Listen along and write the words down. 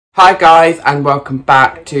Hi guys, and welcome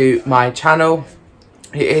back to my channel.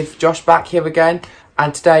 It is Josh back here again,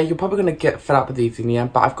 and today you're probably going to get fed up with these in the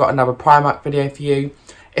end, but I've got another Primark video for you.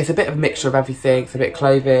 It's a bit of a mixture of everything. It's a bit of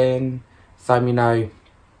clothing, some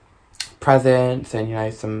presents,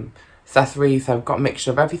 and some accessories. So I've got a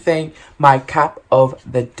mixture of everything. My cap of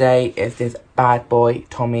the day is this bad boy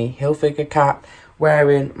Tommy Hilfiger cap,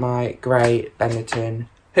 wearing my grey Benetton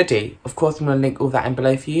hoodie. Of course, I'm going to link all that in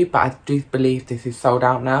below for you, but I do believe this is sold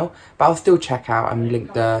out now, but I'll still check out and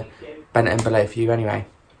link the Benetton below for you anyway.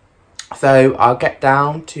 So I'll get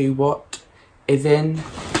down to what is in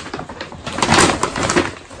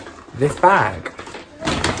this bag.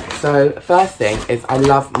 So first thing is, I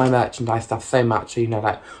love my merchandise stuff so much. So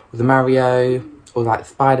like all the Mario, or like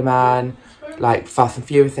Spider-Man, like Fast and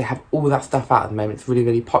Furious, they have all that stuff out at the moment. It's really,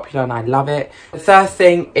 really popular and I love it. The first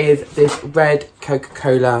thing is this red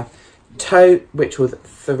Coca-Cola tote, which was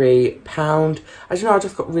 £3. As you know, I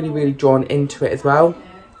just got really, really drawn into it as well.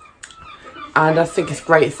 And I think it's a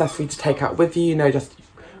great accessory to take out with you, just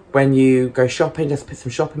when you go shopping, just put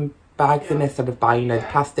some shopping bags in instead of buying, the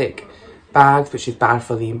plastic bags, which is bad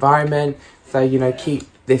for the environment. So, keep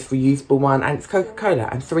this reusable one, and it's Coca-Cola,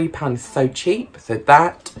 and £3 is so cheap. So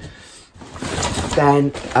that.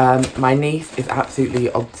 Then my niece is absolutely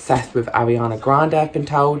obsessed with Ariana Grande, I've been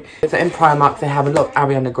told. So in Primark they have a lot of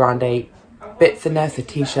Ariana Grande bits in there, so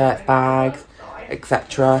t-shirts, bags,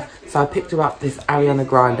 etc. So I picked her up this Ariana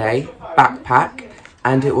Grande backpack,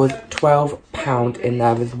 and it was £12 in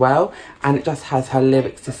there as well, and it just has her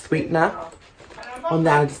lyrics to Sweetener on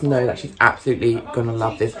there. I just know that she's absolutely gonna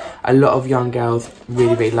love this. A lot of young girls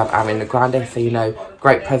really, really love Ariana Grande, so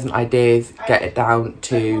great present ideas. Get it down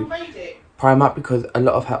to Primark, because a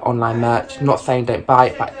lot of her online merch, not saying don't buy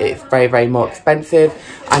it, but it's very, very more expensive.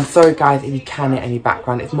 I'm sorry guys if you can hear any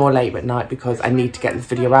background, it's more late at night because I need to get this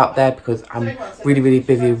video out there, because I'm really, really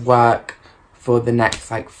busy with work for the next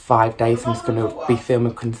 5 days. I'm just going to be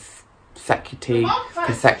filming consecutive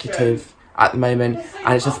at the moment,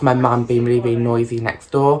 and it's just my mum being really, really noisy next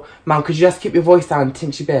door. Mum, could you just keep your voice down a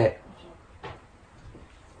tinchy bit?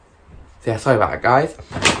 So yeah, sorry about that guys.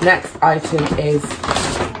 Next item is,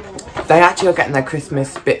 they actually are getting their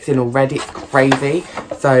Christmas bits in already. It's crazy.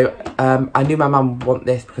 So I knew my mum would want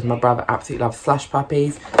this because my brother absolutely loves slush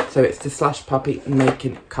puppies. So it's the slush puppy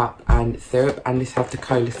making cup and syrup, and this has the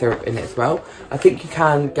cola syrup in it as well. I think you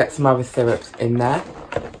can get some other syrups in there.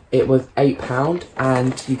 It was £8,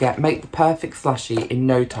 and you make the perfect slushie in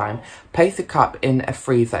no time. Place the cup in a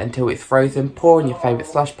freezer until it's frozen. Pour in your favourite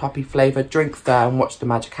slush puppy flavour. Drink, stir, and watch the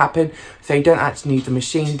magic happen. So you don't actually need the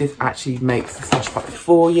machine. This actually makes the slush puppy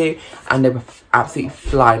for you. And they were absolutely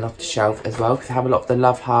flying off the shelf as well, because they have a lot of the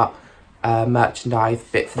Love Heart merchandise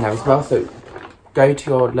bits in there as well. So go to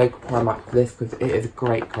your local Primark for this, because it is a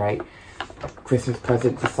great, great Christmas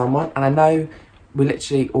present for someone. And I know we're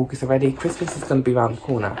literally August already. Christmas is going to be around the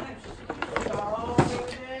corner.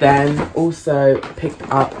 Then also picked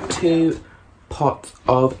up 2 pots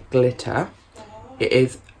of glitter. It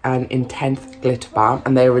is an intense glitter balm,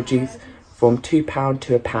 and they are reduced from £2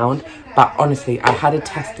 to £1. But honestly, I had a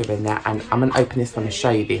tester in there, and I'm going to open this one and show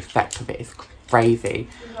you the effect of it. It's crazy.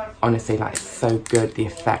 Honestly, it's so good, the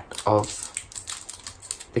effect of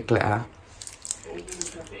the glitter.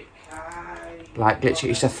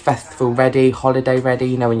 Literally, it's just festival ready, holiday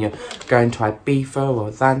ready, when you're going to Ibiza or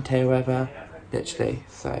Zante or whatever. Literally,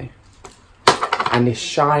 so. And this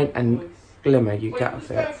shine and glimmer you get with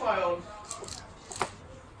it.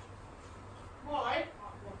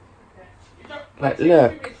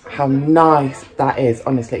 Look how nice that is.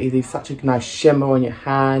 Honestly, it leaves such a nice shimmer on your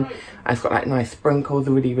hand. And it's got nice sprinkles,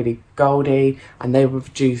 really, really goldy. And they were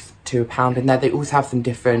reduced to £1 in there. They also have some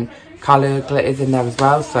different colour glitters in there as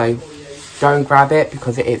well. So go and grab it,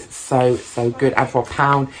 because it is so, so good. And for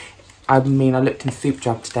 £1, I looked in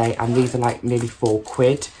Superdrug today, and these are nearly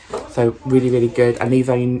 £4. So really, really good. And these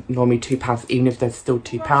are normally £2, even if there's still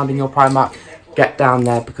 £2 in your Primark. Get down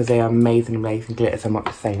there, because they are amazing, amazing glitters. I'm not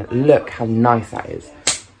just saying it. Look how nice that is.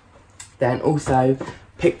 Then also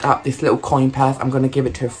picked up this little coin purse. I'm going to give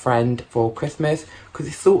it to a friend for Christmas, because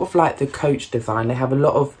it's sort of like the Coach design. They have a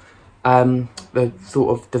lot of the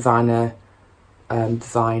sort of designer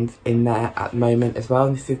designs in there at the moment as well.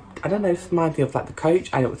 And this is, I don't know, this reminds me of the Coach,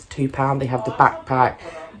 and it was £2. They have the backpack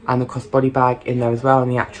and the crossbody bag in there as well,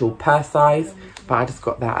 and the actual purse size. But I just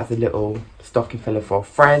got that as a little stocking filler for a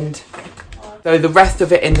friend. So the rest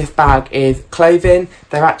of it in this bag is clothing.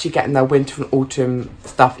 They're actually getting their winter and autumn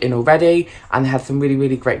stuff in already, and they have some really,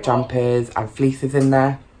 really great jumpers and fleeces in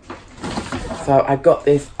there. So I got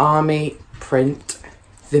this army print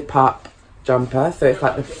zip up jumper. So it's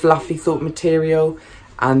the fluffy sort of material,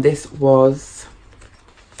 and this was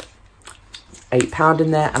 £8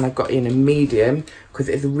 in there, and I got in a medium because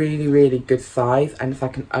it's a really, really good size, and it's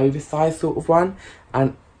like an oversized sort of one.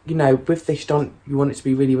 And you know, with this, you want it to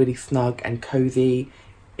be really, really snug and cozy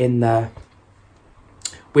in the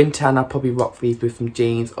winter, and I'll probably rock these with some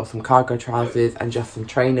jeans or some cargo trousers and just some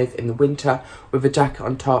trainers in the winter with a jacket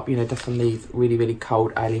on top, you know, just on these really, really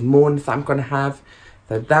cold early mornings that I'm going to have.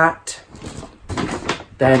 So that.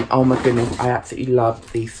 Then, oh my goodness, I absolutely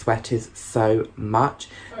love these sweaters so much.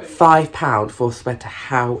 £5 for a sweater,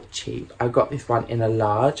 how cheap. I got this one in a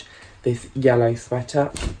large, this yellow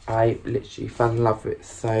sweater. I literally fell in love with it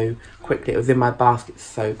so quickly. It was in my basket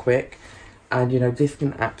so quick. And, you know, this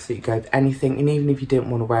can absolutely go with anything. And even if you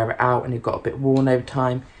didn't want to wear it out and it got a bit worn over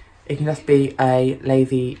time, it can just be a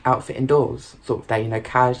lazy outfit indoors sort of day. You know,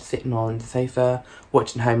 casual, sitting on the sofa,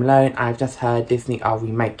 watching Home Alone. I've just heard Disney are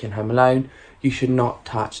remaking Home Alone. You should not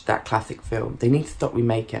touch that classic film. They need to stop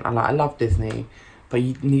remaking. I love Disney, but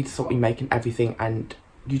you need to stop remaking everything, and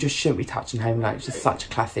you just shouldn't be touching Home Alone. It's just such a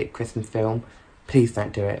classic Christmas film. Please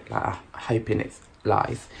don't do it. Like, I'm hoping it's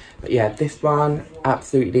lies. But yeah, this one,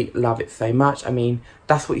 absolutely love it so much. I mean,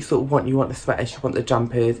 that's what you sort of want. You want the sweaters, you want the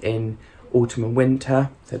jumpers in autumn and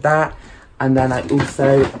winter. So that. And then I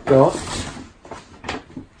also got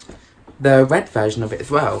the red version of it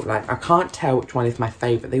as well. Like, I can't tell which one is my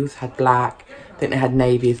favourite. They also had black. I think they had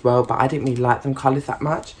navy as well, but I didn't really like them colours that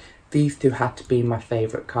much. These two had to be my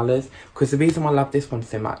favourite colours, because the reason why I love this one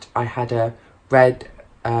so much, I had a red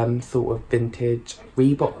sort of vintage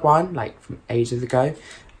Reebok one, like from ages ago,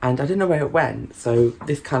 and I don't know where it went, so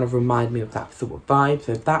this kind of reminded me of that sort of vibe.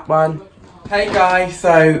 So that one. Hey guys,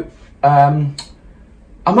 so I'm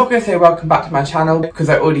not going to say welcome back to my channel, because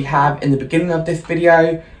I already have in the beginning of this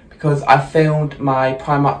video, because I filmed my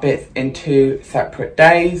Primark bits in 2 separate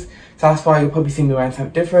days. So that's why you'll probably see me wearing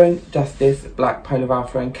something different. Just this black Polo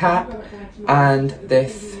Ralph Lauren cap and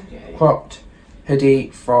this cropped hoodie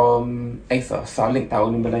from ASOS. So I'll link that all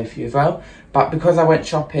in below for you as well. But because I went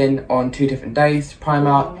shopping on 2 different days to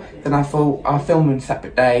Primark, then I thought I'll film them in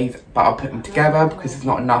separate days, but I'll put them together because it's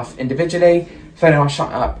not enough individually. So then I'll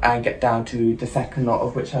shut up and get down to the second lot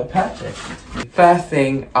of which I purchased. First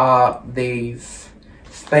thing are these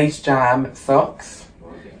Space Jam socks.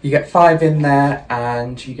 You get 5 in there,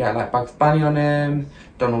 and you get like Bugs Bunny on them,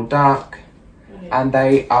 Donald Duck, and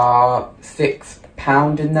they are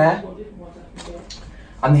 £6 in there.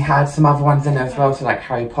 And they had some other ones in there as well, so like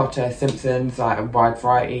Harry Potter, Simpsons, like a wide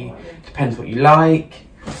variety, depends what you like.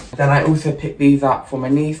 Then I also picked these up for my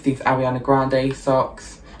niece, these Ariana Grande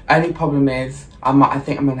socks. Only problem is, I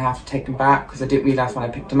think I'm going to have to take them back, because I didn't realise when I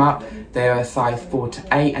picked them up, they are a size 4 to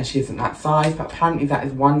 8, and she isn't that size, but apparently that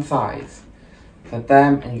is one size. So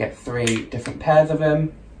them, and you get 3 different pairs of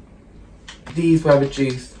them. These were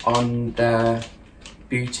reduced on the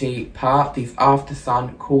beauty part. These After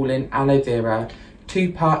Sun Cooling Aloe Vera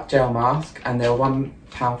 2-part gel mask, and they're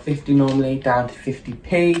 £1.50 normally, down to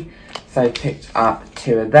 50p. So I picked up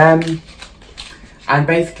 2 of them. And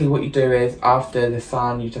basically what you do is, after the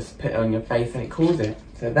sun, you just put it on your face and it cools it.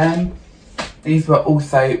 So then, these were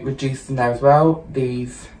also reduced in there as well.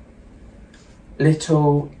 These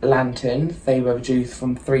little lanterns, they were reduced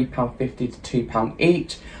from £3.50 to £2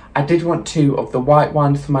 each. I did want 2 of the white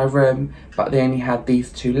ones for my room, but they only had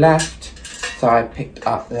these 2 left. So I picked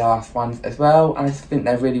up the last ones as well. And I just think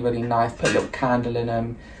they're really, really nice. Put a little candle in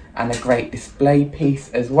them, and a great display piece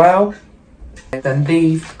as well. Then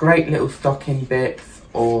these great little stocking bits,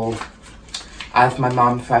 or as my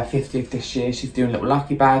mum for her 50th this year, she's doing little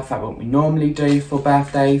lucky bags, like what we normally do for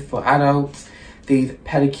birthdays for adults. These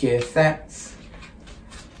pedicure sets,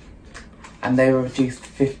 and they were reduced to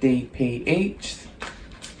 50p each.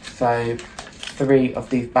 So 3 of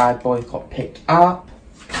these bad boys got picked up.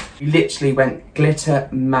 You literally went glitter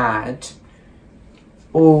mad.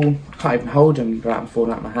 All, I can't even hold them without them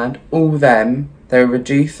falling out of my hand. All them, they were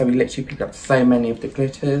reduced, so we literally picked up so many of the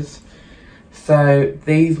glitters. So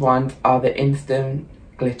these ones are the Instant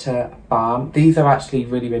Glitter Balm. These are actually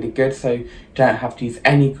really, really good, so you don't have to use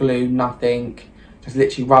any glue, nothing. Just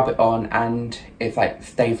literally rub it on, and it's like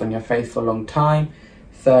stays on your face for a long time.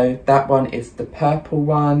 So that one is the purple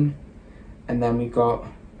one, and then we got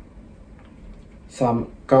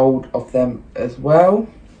some gold of them as well.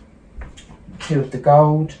 2 of the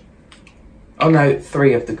gold. Oh no,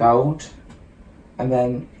 3 of the gold. And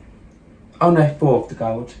then, oh no, 4 of the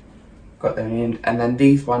gold. Got them in. And then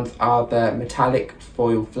these ones are the metallic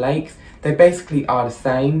foil flakes. They basically are the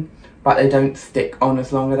same, but they don't stick on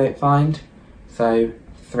as long, I don't find. So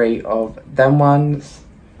 3 of them ones.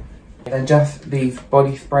 And then just these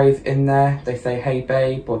body sprays in there. They say Hey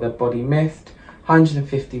Babe, or the body mist.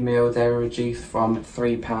 150ml, they were reduced from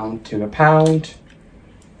 £3 to £1.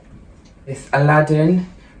 This Aladdin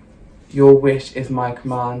Your Wish Is My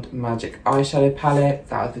Command Magic Eyeshadow Palette.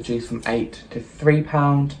 That was reduced from £8 to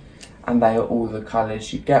 £3. And they are all the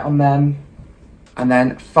colours you get on them. And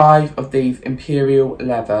then 5 of these Imperial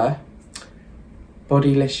Leather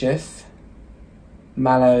Bodylicious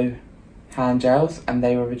Mallow hand gels, and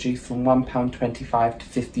they were reduced from £1.25 to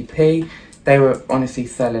 50p. They were honestly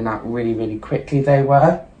selling out really, really quickly, they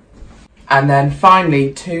were. And then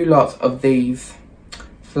finally 2 lots of these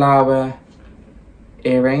flower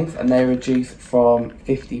earrings, and they reduced from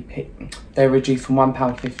 50p. They reduced from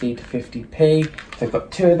 £1.50 to 50p. So I've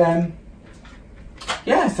got 2 of them.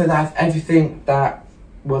 Yeah, so that's everything that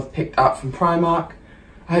was picked up from Primark.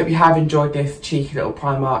 I hope you have enjoyed this cheeky little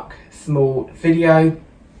Primark small video.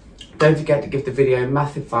 Don't forget to give the video a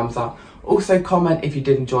massive thumbs up. Also comment if you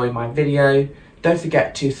did enjoy my video. Don't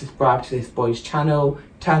forget to subscribe to this boy's channel.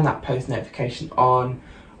 Turn that post notification on.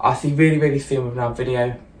 I'll see you really, really soon with another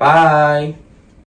video. Bye!